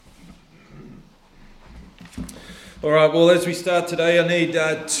All right, well, as we start today, I need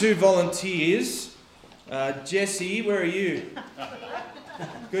two volunteers. Jesse, where are you?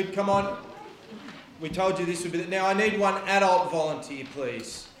 Good, come on. We told you this would be... Now, I need one adult volunteer,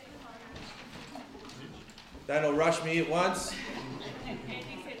 please. Don't all rush me at once.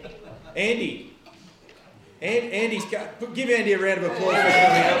 Andy. Andy's... Give Andy a round of applause for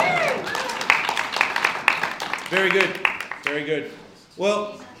coming up. Very good. Very good.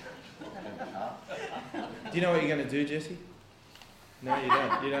 Well... Do you know what you're going to do, Jesse? No, you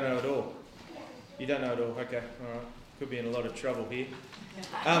don't. You don't know at all. You don't know at all. Okay, all right. Could be in a lot of trouble here.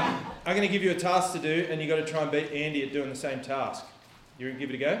 I'm going to give you a task to do, and you've got to try and beat Andy at doing the same task. You going to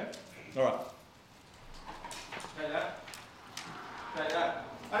give it a go? All right. Take that. Take that.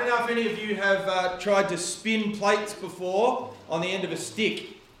 I don't know if any of you have tried to spin plates before on the end of a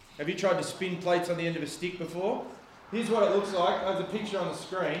stick. Have you tried to spin plates on the end of a stick before? Here's what it looks like. There's a picture on the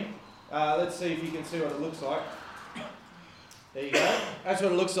screen. Let's see if you can see what it looks like. There you go. That's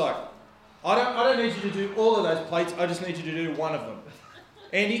what it looks like. I don't need you to do all of those plates. I just need you to do one of them.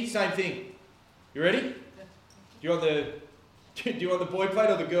 Andy, same thing. You ready? Do you want the boy plate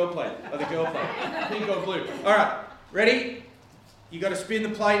or the girl plate? Or the girl plate? Pink or blue? All right. Ready? You got to spin the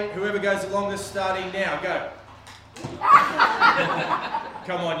plate. Whoever goes the longest, starting now. Go.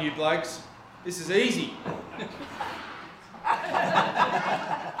 Come on, you blokes. This is easy.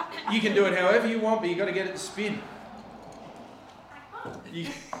 You can do it however you want, but you've got to get it to spin.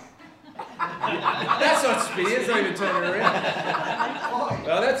 That's not spinning, it's not even turning around.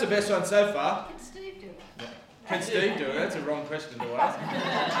 Well, that's the best one so far. Can Steve do it? Can Steve do it? That's a wrong question to ask.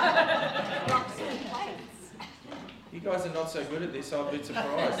 You guys are not so good at this, I'm a bit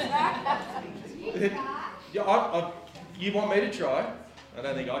surprised. You want me to try? I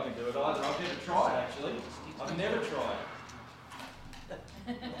don't think I can do it either. I've never tried, actually. I've never tried.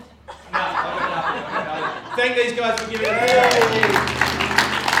 No, I've got nothing. Thank these guys for giving it.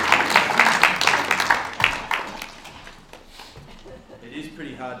 It is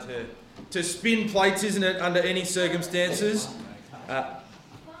pretty hard to spin plates, isn't it, under any circumstances? But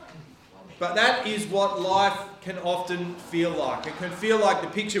that is what life can often feel like. It can feel like the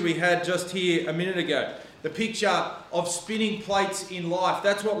picture we had just here a minute ago. The picture of spinning plates in life.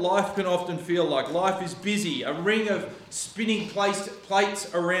 That's what life can often feel like. Life is busy, a ring of spinning plates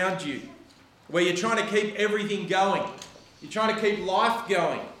around you, where you're trying to keep everything going. You're trying to keep life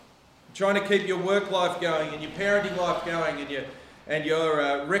going. You're trying to keep your work life going, and your parenting life going, and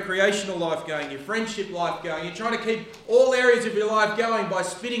your recreational life going, your friendship life going. You're trying to keep all areas of your life going by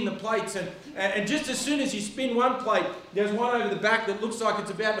spinning the plates. And just as soon as you spin one plate, there's one over the back that looks like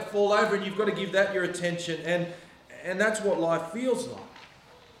it's about to fall over, and you've got to give that your attention. And that's what life feels like.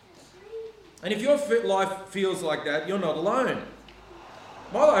 And if your life feels like that, you're not alone.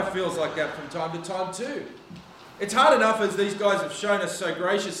 My life feels like that from time to time too. It's hard enough, as these guys have shown us so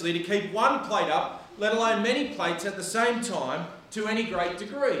graciously, to keep one plate up, let alone many plates at the same time, to any great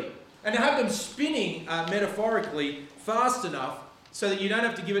degree. And to have them spinning, metaphorically, fast enough so that you don't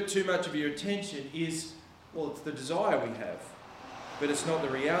have to give it too much of your attention is, well, it's the desire we have, but it's not the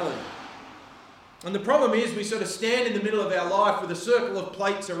reality. And the problem is we sort of stand in the middle of our life with a circle of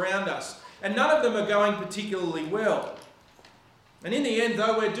plates around us, and none of them are going particularly well. And in the end,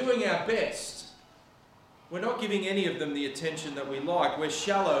 though we're doing our best, we're not giving any of them the attention that we like. We're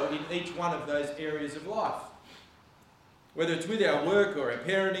shallow in each one of those areas of life. Whether it's with our work or our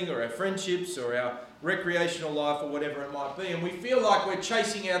parenting or our friendships or our recreational life or whatever it might be. And we feel like we're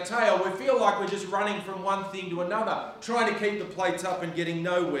chasing our tail. We feel like we're just running from one thing to another, trying to keep the plates up and getting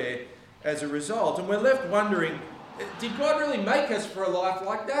nowhere as a result. And we're left wondering, did God really make us for a life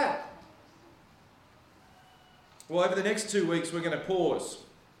like that? Well, over the next 2 weeks, we're going to pause.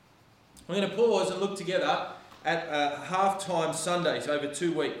 We're going to pause and look together at half-time Sundays over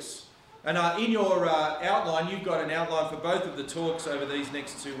 2 weeks. And in your outline, you've got an outline for both of the talks over these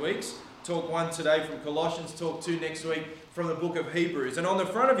next 2 weeks. Talk 1 today from Colossians, talk 2 next week from the book of Hebrews. And on the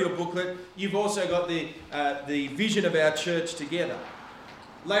front of your booklet, you've also got the vision of our church together.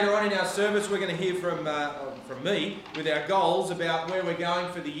 Later on in our service, we're going to hear from me with our goals about where we're going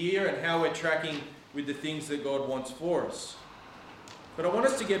for the year and how we're tracking with the things that God wants for us. But I want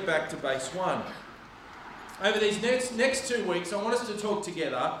us to get back to base 1. Over these next 2 weeks, I want us to talk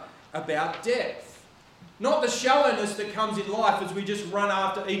together about depth. Not the shallowness that comes in life as we just run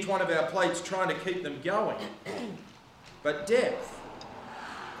after each one of our plates trying to keep them going. But depth.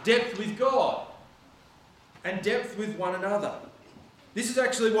 Depth with God. And depth with one another. This is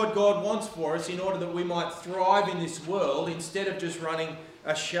actually what God wants for us in order that we might thrive in this world instead of just running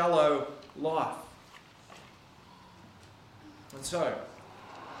a shallow life. And so,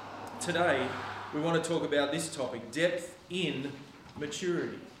 today, we want to talk about this topic, depth in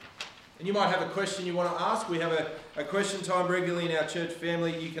maturity. And you might have a question you want to ask. We have a question time regularly in our church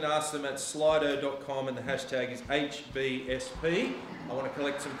family. You can ask them at slido.com and the hashtag is HBSP. I want to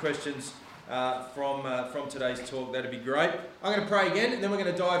collect some questions from today's talk. That'd be great. I'm going to pray again, and then we're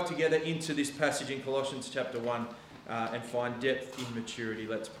going to dive together into this passage in Colossians chapter 1 and find depth in maturity.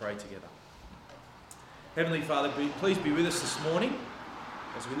 Let's pray together. Heavenly Father, please be with us this morning.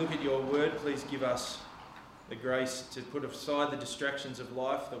 As we look at your word, please give us the grace to put aside the distractions of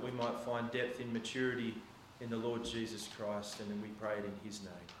life, that we might find depth in maturity in the Lord Jesus Christ, and then we pray it in his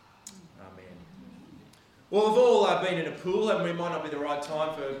name. Amen. Well, we've all been in a pool, and it might not be the right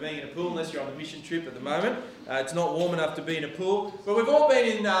time for being in a pool unless you're on a mission trip at the moment. It's not warm enough to be in a pool, but we've all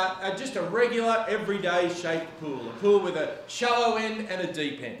been in just a regular, everyday shaped pool, a pool with a shallow end and a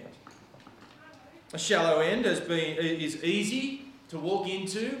deep end. A shallow end is easy to walk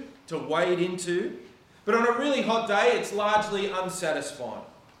into, to wade into, but on a really hot day, it's largely unsatisfying.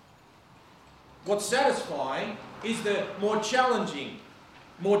 What's satisfying is the more challenging,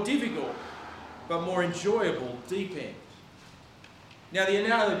 more difficult, but more enjoyable deep end. Now, the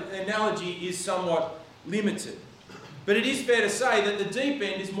analogy is somewhat limited, but it is fair to say that the deep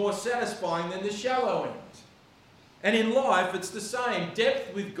end is more satisfying than the shallow end. And in life, it's the same.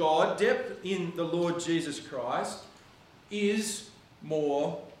 Depth with God, depth in the Lord Jesus Christ, is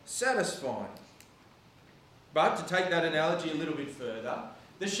more satisfying. But to take that analogy a little bit further,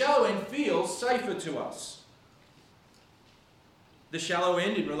 the shallow end feels safer to us. The shallow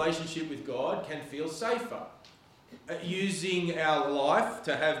end in relationship with God can feel safer. Using our life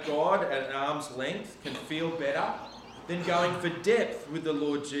to have God at arm's length can feel better than going for depth with the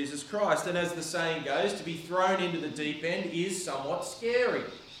Lord Jesus Christ. And as the saying goes, to be thrown into the deep end is somewhat scary.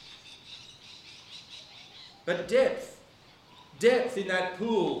 But depth in that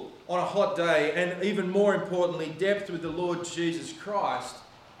pool on a hot day, and even more importantly, depth with the Lord Jesus Christ,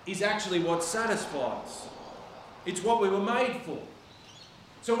 is actually what satisfies. It's what we were made for.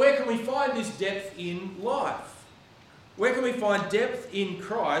 So where can we find this depth in life? Where can we find depth in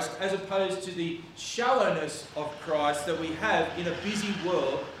Christ as opposed to the shallowness of Christ that we have in a busy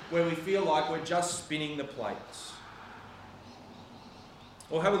world where we feel like we're just spinning the plates?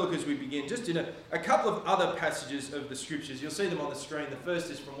 We'll have a look as we begin just in a couple of other passages of the Scriptures. You'll see them on the screen. The first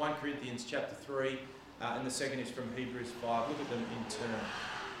is from 1 Corinthians chapter 3 and the second is from Hebrews 5. Look at them in turn.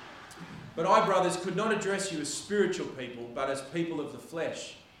 But I, brothers, could not address you as spiritual people, but as people of the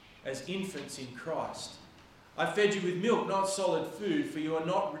flesh, as infants in Christ. I fed you with milk, not solid food, for you are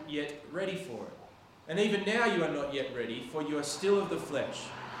not yet ready for it. And even now you are not yet ready, for you are still of the flesh.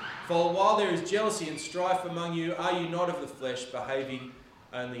 For while there is jealousy and strife among you, are you not of the flesh, behaving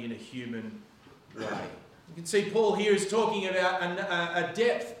only in a human way? You can see Paul here is talking about a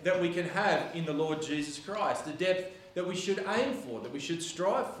depth that we can have in the Lord Jesus Christ, a depth that we should aim for, that we should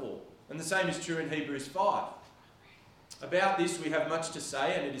strive for. And the same is true in Hebrews 5. About this we have much to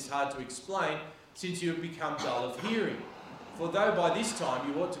say, and it is hard to explain, since you have become dull of hearing. For though by this time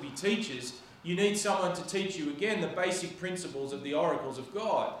you ought to be teachers, you need someone to teach you again the basic principles of the oracles of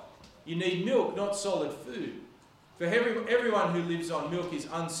God. You need milk, not solid food. For everyone who lives on milk is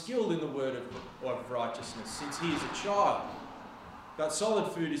unskilled in the word of righteousness, since he is a child. But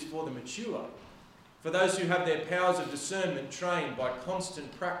solid food is for the mature, for those who have their powers of discernment trained by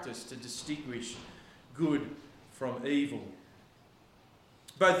constant practice to distinguish good from evil.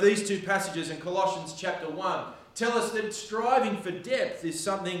 Both these two passages in Colossians chapter 1 tell us that striving for depth is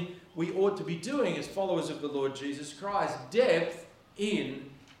something we ought to be doing as followers of the Lord Jesus Christ. Depth in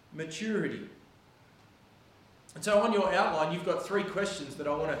maturity. And so on your outline, you've got three questions that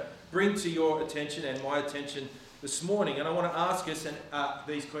I want to bring to your attention and my attention this morning. And I want to ask us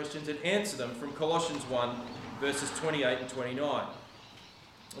these questions and answer them from Colossians 1, verses 28 and 29.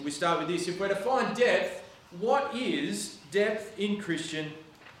 And we start with this. If we're to find depth, what is depth in Christian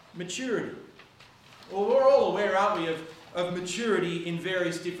maturity? Well, we're all aware, aren't we, of maturity in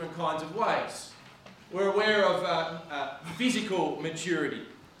various different kinds of ways. We're aware of physical maturity.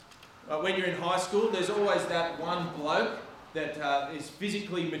 When you're in high school, there's always that one bloke that is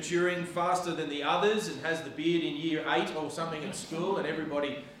physically maturing faster than the others and has the beard in year 8 or something at school and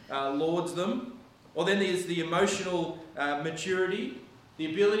everybody lauds them. Or then there's the emotional maturity,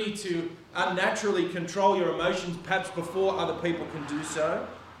 the ability to unnaturally control your emotions perhaps before other people can do so.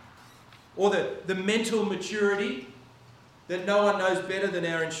 Or the mental maturity that no one knows better than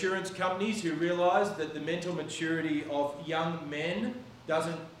our insurance companies, who realise that the mental maturity of young men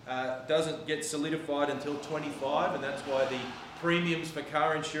doesn't get solidified until 25, and that's why the premiums for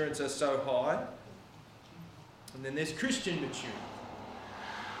car insurance are so high. And then there's Christian maturity.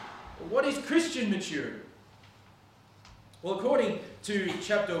 But what is Christian maturity? Well, according to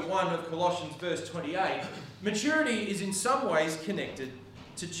chapter 1 of Colossians verse 28, maturity is in some ways connected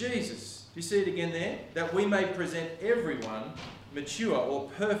to Jesus. Do you see it again there? That we may present everyone mature or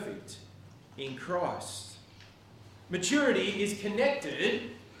perfect in Christ. Maturity is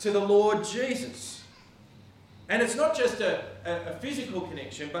connected to the Lord Jesus. And it's not just a physical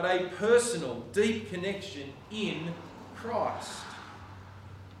connection, but a personal, deep connection in Christ.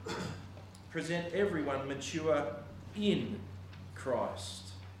 Present everyone mature in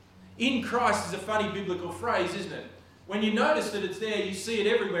Christ. In Christ is a funny biblical phrase, isn't it? When you notice that it's there, you see it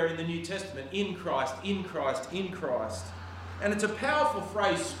everywhere in the New Testament. In Christ, in Christ, in Christ. And it's a powerful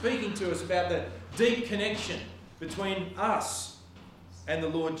phrase speaking to us about the deep connection between us and the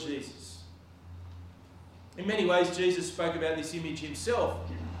Lord Jesus. In many ways, Jesus spoke about this image himself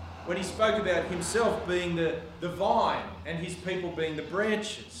when he spoke about himself being the vine and his people being the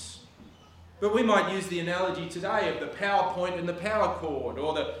branches. But we might use the analogy today of the power point and the power cord,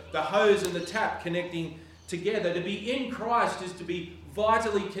 or the hose and the tap connecting together. To be in Christ is to be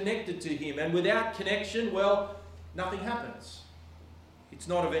vitally connected to him. And without connection, well, nothing happens. It's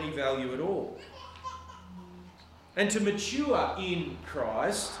not of any value at all. And to mature in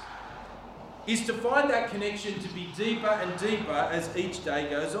Christ is to find that connection to be deeper and deeper as each day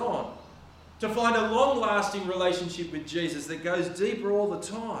goes on. To find a long-lasting relationship with Jesus that goes deeper all the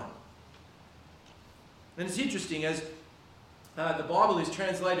time. And it's interesting, as the Bible is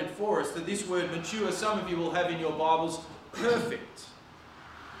translated for us, that this word mature, some of you will have in your Bibles, perfect.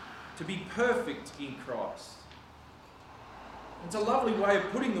 To be perfect in Christ. It's a lovely way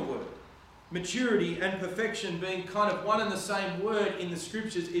of putting the word. Maturity and perfection being kind of one and the same word in the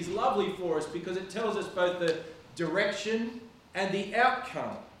scriptures is lovely for us because it tells us both the direction and the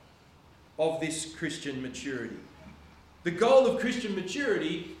outcome of this Christian maturity. The goal of Christian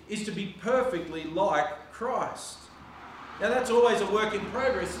maturity is to be perfectly like Christ. Now that's always a work in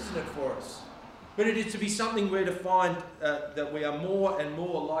progress, isn't it, for us? But it is to be something we're to find that we are more and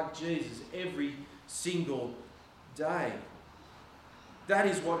more like Jesus every single day. That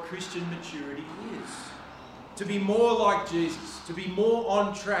is what Christian maturity is. To be more like Jesus, to be more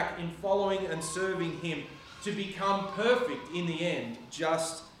on track in following and serving him, to become perfect in the end,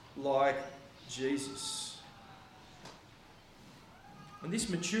 just like Jesus. And this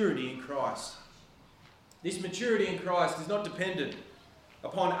maturity in Christ is not dependent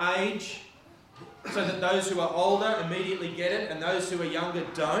upon age, so that those who are older immediately get it and those who are younger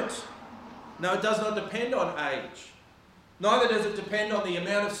don't. No, it does not depend on age. Neither does it depend on the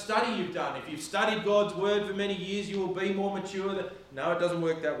amount of study you've done. If you've studied God's word for many years, you will be more mature. No, it doesn't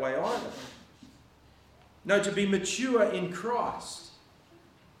work that way either. No, to be mature in Christ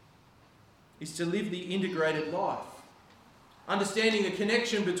is to live the integrated life. Understanding the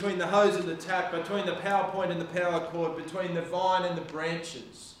connection between the hose and the tap, between the power point and the power cord, between the vine and the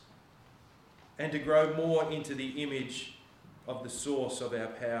branches. And to grow more into the image of the source of our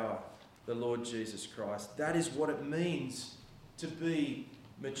power, the Lord Jesus Christ. That is what it means to be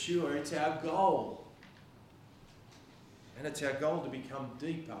mature. It's our goal. And it's our goal to become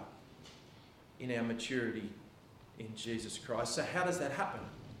deeper in our maturity in Jesus Christ. So how does that happen?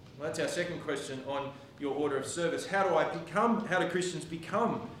 Well, that's our second question on your order of service. How do Christians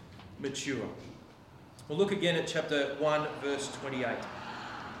become mature? Well, look again at chapter 1, verse 28.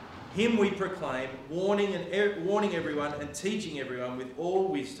 Him we proclaim, warning everyone and teaching everyone with all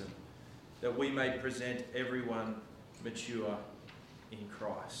wisdom, that we may present everyone mature in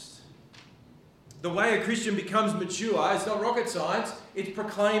Christ. The way a Christian becomes mature is not rocket science, it's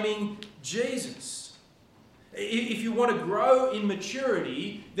proclaiming Jesus. If you want to grow in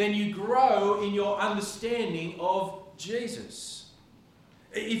maturity, then you grow in your understanding of Jesus.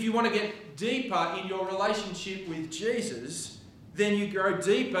 If you want to get deeper in your relationship with Jesus, then you grow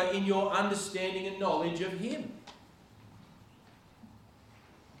deeper in your understanding and knowledge of him.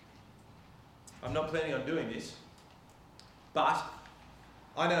 I'm not planning on doing this, but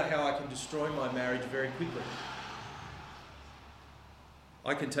I know how I can destroy my marriage very quickly.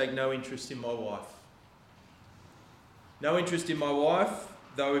 I can take no interest in my wife. No interest in my wife,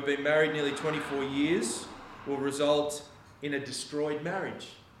 though we've been married nearly 24 years, will result in a destroyed marriage.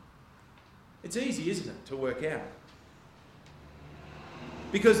 It's easy, isn't it, to work out?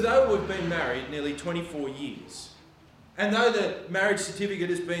 Because though we've been married nearly 24 years, and though the marriage certificate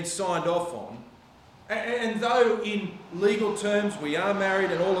has been signed off on, and though in legal terms we are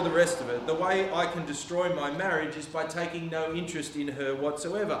married and all of the rest of it, the way I can destroy my marriage is by taking no interest in her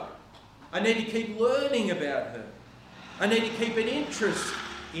whatsoever. I need to keep learning about her. I need to keep an interest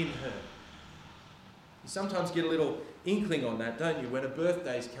in her. You sometimes get a little inkling on that, don't you, when a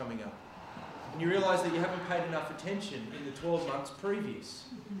birthday's coming up? And you realise that you haven't paid enough attention in the 12 months previous.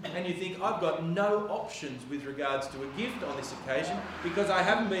 And you think, I've got no options with regards to a gift on this occasion because I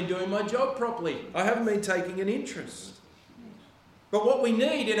haven't been doing my job properly. I haven't been taking an interest. But what we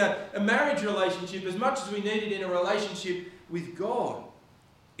need in a marriage relationship, as much as we need it in a relationship with God,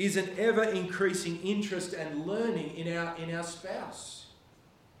 is an ever-increasing interest and learning in our spouse.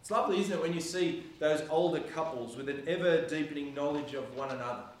 It's lovely, isn't it, when you see those older couples with an ever-deepening knowledge of one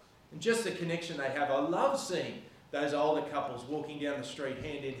another. And just the connection they have. I love seeing those older couples walking down the street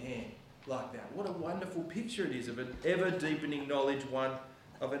hand in hand like that. What a wonderful picture it is of an ever-deepening knowledge one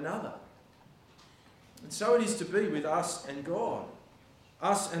of another. And so it is to be with us and God.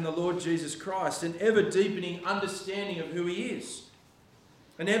 Us and the Lord Jesus Christ. An ever-deepening understanding of who He is.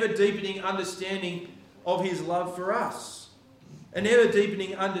 An ever-deepening understanding of His love for us. An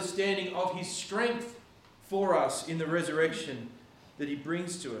ever-deepening understanding of His strength for us in the resurrection that He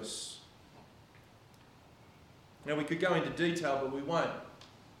brings to us. Now we could go into detail, but we won't.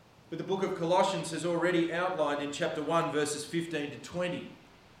 But the book of Colossians has already outlined in chapter 1, verses 15 to 20,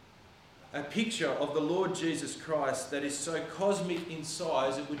 a picture of the Lord Jesus Christ that is so cosmic in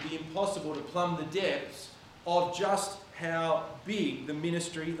size it would be impossible to plumb the depths of just how big the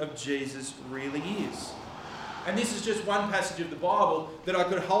ministry of Jesus really is. And this is just one passage of the Bible that I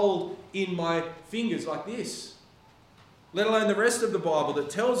could hold in my fingers like this. Let alone the rest of the Bible that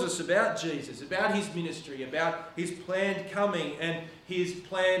tells us about Jesus, about His ministry, about His planned coming and His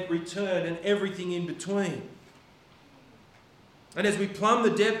planned return and everything in between. And as we plumb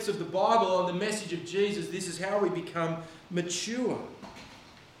the depths of the Bible on the message of Jesus, this is how we become mature.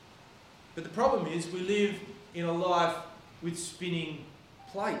 But the problem is we live in a life with spinning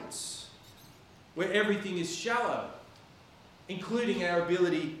plates, where everything is shallow, including our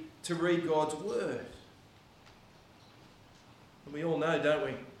ability to read God's Word. And we all know, don't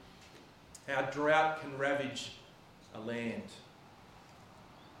we, how drought can ravage a land.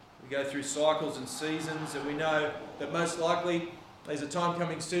 We go through cycles and seasons, and we know that most likely there's a time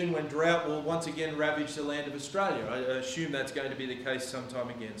coming soon when drought will once again ravage the land of Australia. I assume that's going to be the case sometime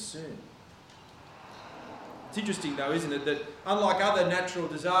again soon. It's interesting though, isn't it, that unlike other natural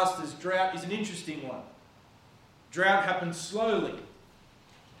disasters, drought is an interesting one. Drought happens slowly.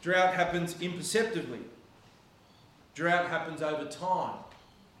 Drought happens imperceptibly. Drought happens over time.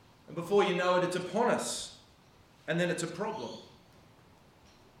 And before you know it, it's upon us. And then it's a problem.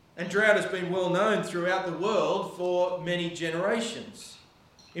 And drought has been well known throughout the world for many generations.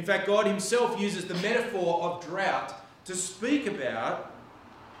 In fact, God Himself uses the metaphor of drought to speak about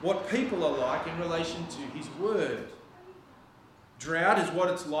what people are like in relation to His Word. Drought is what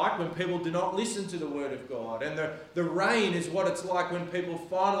it's like when people do not listen to the Word of God. And the rain is what it's like when people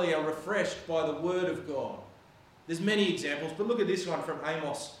finally are refreshed by the Word of God. There's many examples, but look at this one from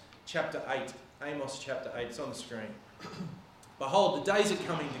Amos chapter 8. Amos chapter 8, it's on the screen. Behold, the days are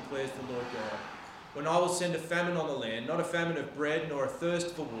coming, declares the Lord God, when I will send a famine on the land, not a famine of bread nor a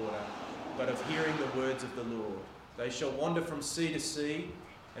thirst for water, but of hearing the words of the Lord. They shall wander from sea to sea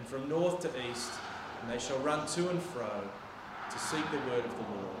and from north to east, and they shall run to and fro to seek the word of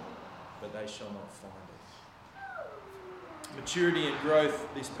the Lord, but they shall not find it. Maturity and growth,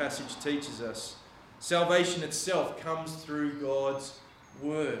 this passage teaches us. Salvation itself comes through God's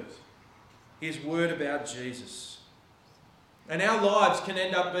Word. His Word about Jesus. And our lives can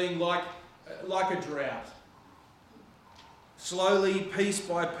end up being like a drought. Slowly, piece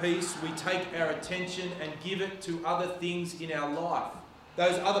by piece, we take our attention and give it to other things in our life.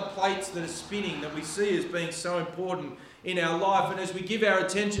 Those other plates that are spinning that we see as being so important in our life. And as we give our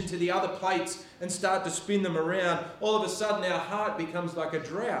attention to the other plates and start to spin them around, all of a sudden our heart becomes like a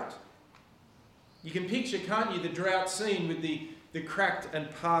drought. You can picture, can't you, the drought scene with the cracked and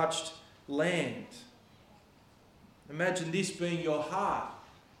parched land. Imagine this being your heart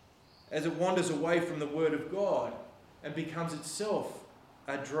as it wanders away from the Word of God and becomes itself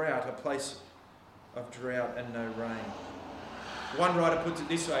a drought, a place of drought and no rain. One writer puts it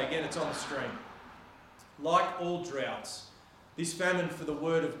this way, again it's on the screen. Like all droughts, this famine for the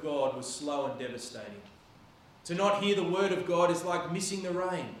Word of God was slow and devastating. To not hear the Word of God is like missing the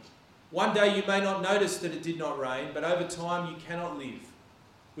rain. One day you may not notice that it did not rain, but over time you cannot live.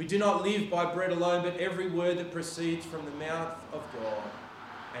 We do not live by bread alone, but every word that proceeds from the mouth of God.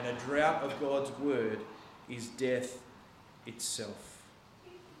 And a drought of God's word is death itself.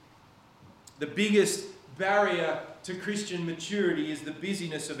 The biggest barrier to Christian maturity is the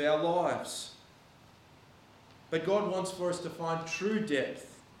busyness of our lives. But God wants for us to find true depth,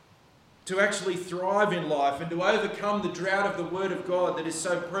 to actually thrive in life and to overcome the drought of the Word of God that is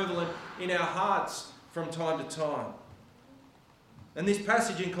so prevalent in our hearts from time to time. And this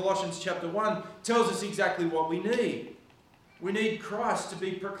passage in Colossians chapter 1 tells us exactly what we need. We need Christ to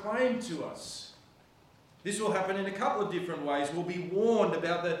be proclaimed to us. This will happen in a couple of different ways. We'll be warned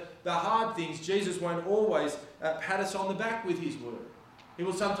about the hard things. Jesus won't always pat us on the back with his word. He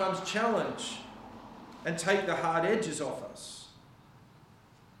will sometimes challenge and take the hard edges off us.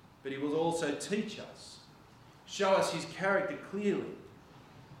 But he will also teach us, show us his character clearly.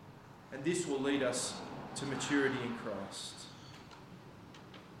 And this will lead us to maturity in Christ.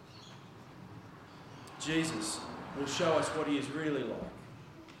 Jesus will show us what he is really like.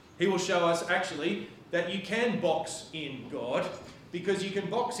 He will show us actually that you can box in God, because you can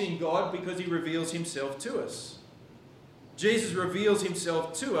box in God because he reveals himself to us. Jesus reveals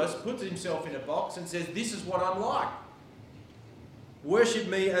himself to us, puts himself in a box and says, this is what I'm like. Worship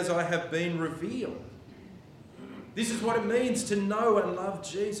me as I have been revealed. This is what it means to know and love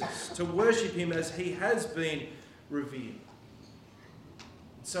Jesus, to worship him as he has been revealed.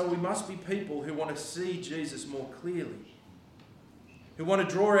 So we must be people who want to see Jesus more clearly, who want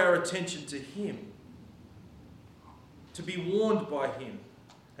to draw our attention to him, to be warned by him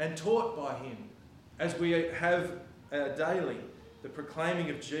and taught by him as we have daily the proclaiming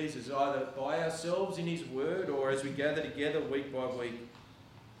of Jesus, either by ourselves in his word or as we gather together week by week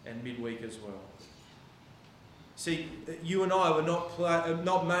and midweek as well. See, you and I were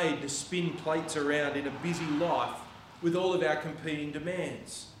not made to spin plates around in a busy life with all of our competing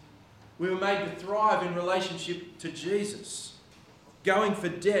demands. We were made to thrive in relationship to Jesus, going for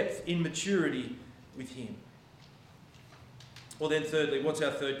depth in maturity with him. Well then, thirdly, what's our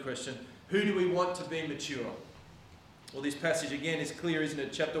third question? Who do we want to be mature? Well, this passage again is clear, isn't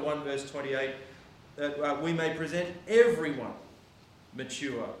it? Chapter 1, verse 28, that we may present everyone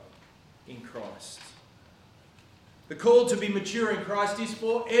mature in Christ. The call to be mature in Christ is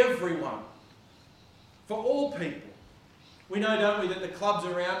for everyone, for all people. We know, don't we, that the clubs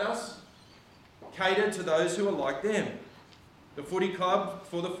around us cater to those who are like them. The footy club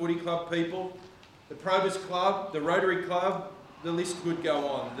for the footy club people, the Probus Club, the Rotary Club, the list could go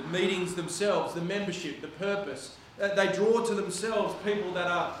on. The meetings themselves, the membership, the purpose, they draw to themselves people that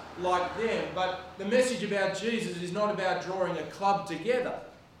are like them. But the message about Jesus is not about drawing a club together.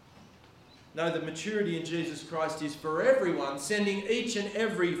 No, the maturity in Jesus Christ is for everyone, sending each and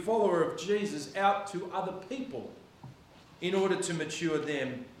every follower of Jesus out to other people in order to mature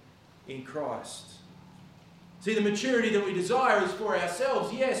them in Christ. See, the maturity that we desire is for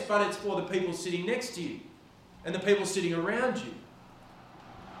ourselves, yes, but it's for the people sitting next to you and the people sitting around you,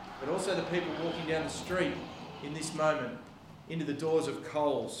 but also the people walking down the street in this moment into the doors of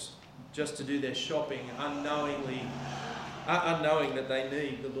Coles just to do their shopping, unknowing that they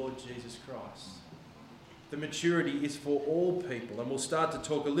need the Lord Jesus Christ. The maturity is for all people, and we'll start to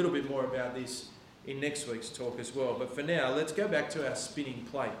talk a little bit more about this in next week's talk as well. But for now, let's go back to our spinning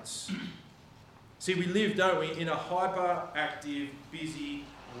plates. See, we live, don't we, in a hyperactive, busy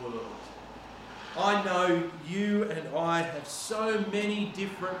world. I know you and I have so many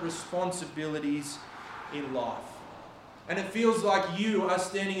different responsibilities in life. And it feels like you are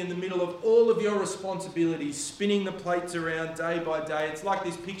standing in the middle of all of your responsibilities, spinning the plates around day by day. It's like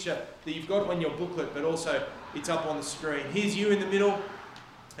this picture that you've got on your booklet, but also it's up on the screen. Here's you in the middle,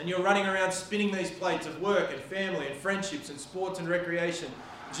 and you're running around spinning these plates of work and family and friendships and sports and recreation,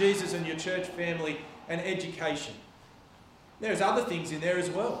 Jesus and your church family and education. There's other things in there as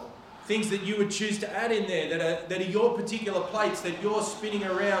well. Things that you would choose to add in there that are your particular plates that you're spinning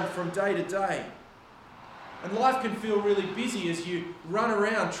around from day to day. And life can feel really busy as you run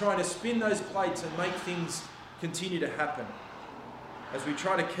around trying to spin those plates and make things continue to happen as we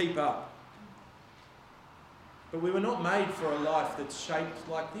try to keep up. But we were not made for a life that's shaped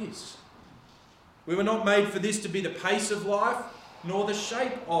like this. We were not made for this to be the pace of life, nor the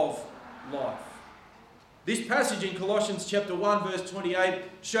shape of life. This passage in Colossians chapter 1 verse 28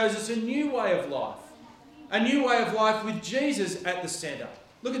 shows us a new way of life. A new way of life with Jesus at the centre.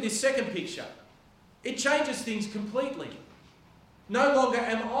 Look at this second picture. It changes things completely. No longer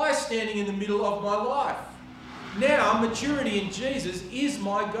am I standing in the middle of my life. Now maturity in Jesus is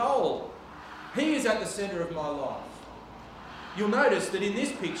my goal. He is at the centre of my life. You'll notice that in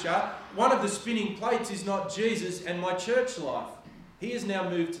this picture, one of the spinning plates is not Jesus and my church life. He has now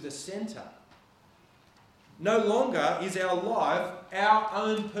moved to the centre. No longer is our life our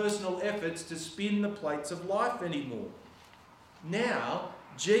own personal efforts to spin the plates of life anymore. Now,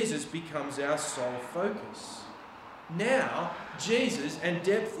 Jesus becomes our sole focus. Now, Jesus and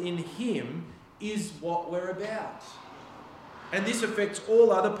depth in him is what we're about. And this affects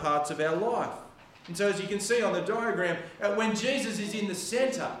all other parts of our life. And so as you can see on the diagram, when Jesus is in the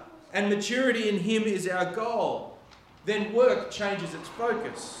centre and maturity in him is our goal, then work changes its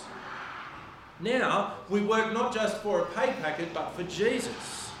focus. Now, we work not just for a pay packet, but for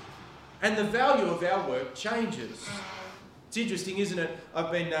Jesus. And the value of our work changes. It's interesting, isn't it?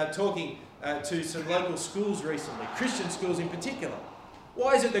 I've been talking to some local schools recently, Christian schools in particular.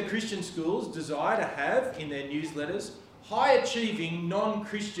 Why is it that Christian schools desire to have in their newsletters high-achieving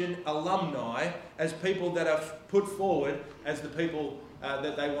non-Christian alumni as people that are put forward as the people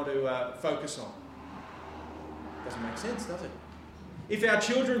that they want to focus on? Doesn't make sense, does it? If our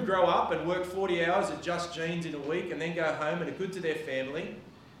children grow up and work 40 hours at Just Jeans in a week and then go home and are good to their family,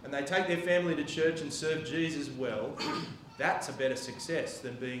 and they take their family to church and serve Jesus well, that's a better success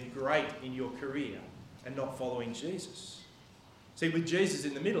than being great in your career and not following Jesus. See, with Jesus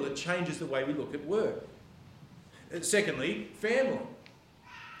in the middle, it changes the way we look at work. Secondly, family.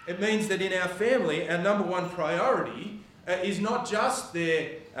 It means that in our family, our number one priority is not just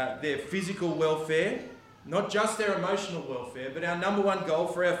their physical welfare, not just their emotional welfare, but our number one goal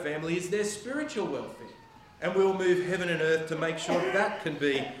for our family is their spiritual welfare. And we'll move heaven and earth to make sure that can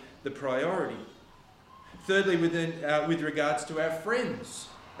be the priority. Thirdly, with regards to our friends,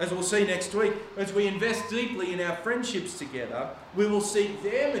 as we'll see next week, as we invest deeply in our friendships together, we will seek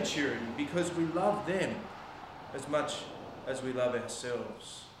their maturity because we love them as much as we love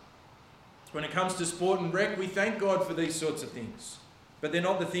ourselves. When it comes to sport and rec, we thank God for these sorts of things. But they're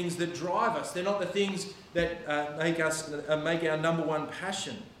not the things that drive us. They're not the things that make our number one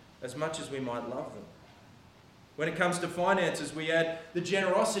passion as much as we might love them. When it comes to finances, we add the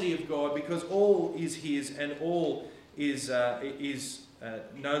generosity of God because all is His and all is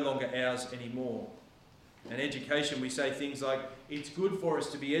no longer ours anymore. And education, we say things like, it's good for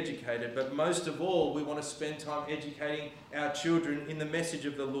us to be educated, but most of all, we want to spend time educating our children in the message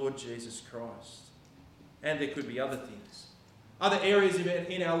of the Lord Jesus Christ. And there could be other things. Other areas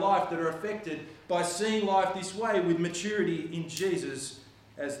in our life that are affected by seeing life this way with maturity in Jesus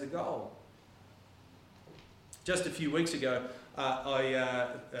as the goal. Just a few weeks ago,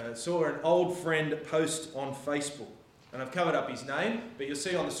 I saw an old friend post on Facebook. And I've covered up his name, but you'll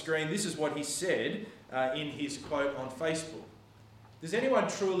see on the screen, this is what he said in his quote on Facebook. Does anyone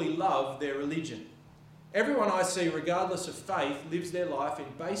truly love their religion? Everyone I see, regardless of faith, lives their life in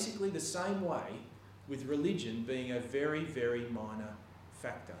basically the same way, with religion being a very, very minor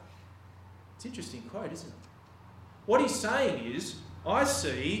factor. It's an interesting quote, isn't it? What he's saying is, I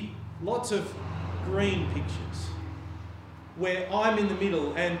see lots of green pictures where I'm in the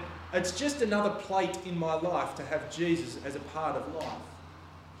middle and it's just another plate in my life to have Jesus as a part of life.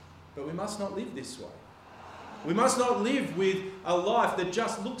 But we must not live this way. We must not live with a life that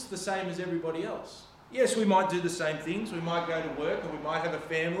just looks the same as everybody else. Yes, we might do the same things. We might go to work and we might have a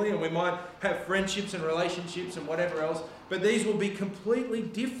family and we might have friendships and relationships and whatever else. But these will be completely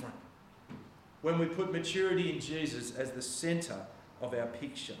different when we put maturity in Jesus as the centre of our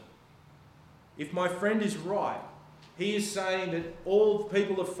picture. If my friend is right, he is saying that all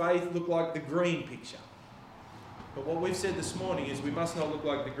people of faith look like the green picture. But what we've said this morning is we must not look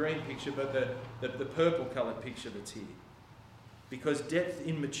like the green picture, but the purple coloured picture that's here. Because depth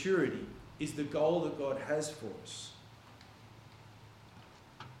in maturity is the goal that God has for us.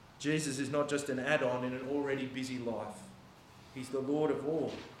 Jesus is not just an add-on in an already busy life. He's the Lord of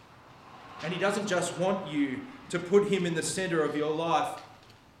all. And He doesn't just want you to put Him in the centre of your life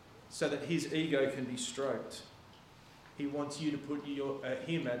so that His ego can be stroked. He wants you to put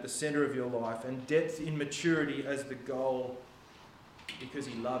Him at the centre of your life and depth in maturity as the goal because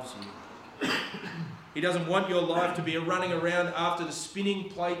He loves you. He doesn't want your life to be running around after the spinning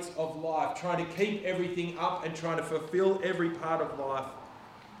plates of life, trying to keep everything up and trying to fulfill every part of life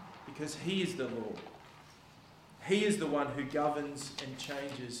because He is the Lord. He is the one who governs and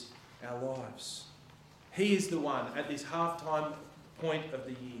changes our lives. He is the one at this halftime point of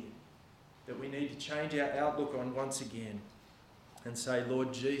the year that we need to change our outlook on once again and say,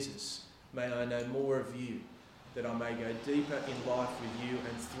 Lord Jesus, may I know more of you, that I may go deeper in life with you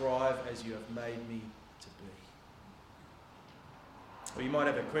and thrive as you have made me to be. Or you might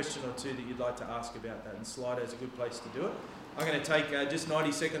have a question or two that you'd like to ask about that, and Slido is a good place to do it. I'm going to take just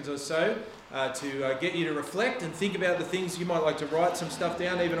 90 seconds or so to get you to reflect and think about the things you might like to write some stuff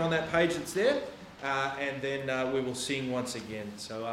down, even on that page that's there, and then we will sing once again. So.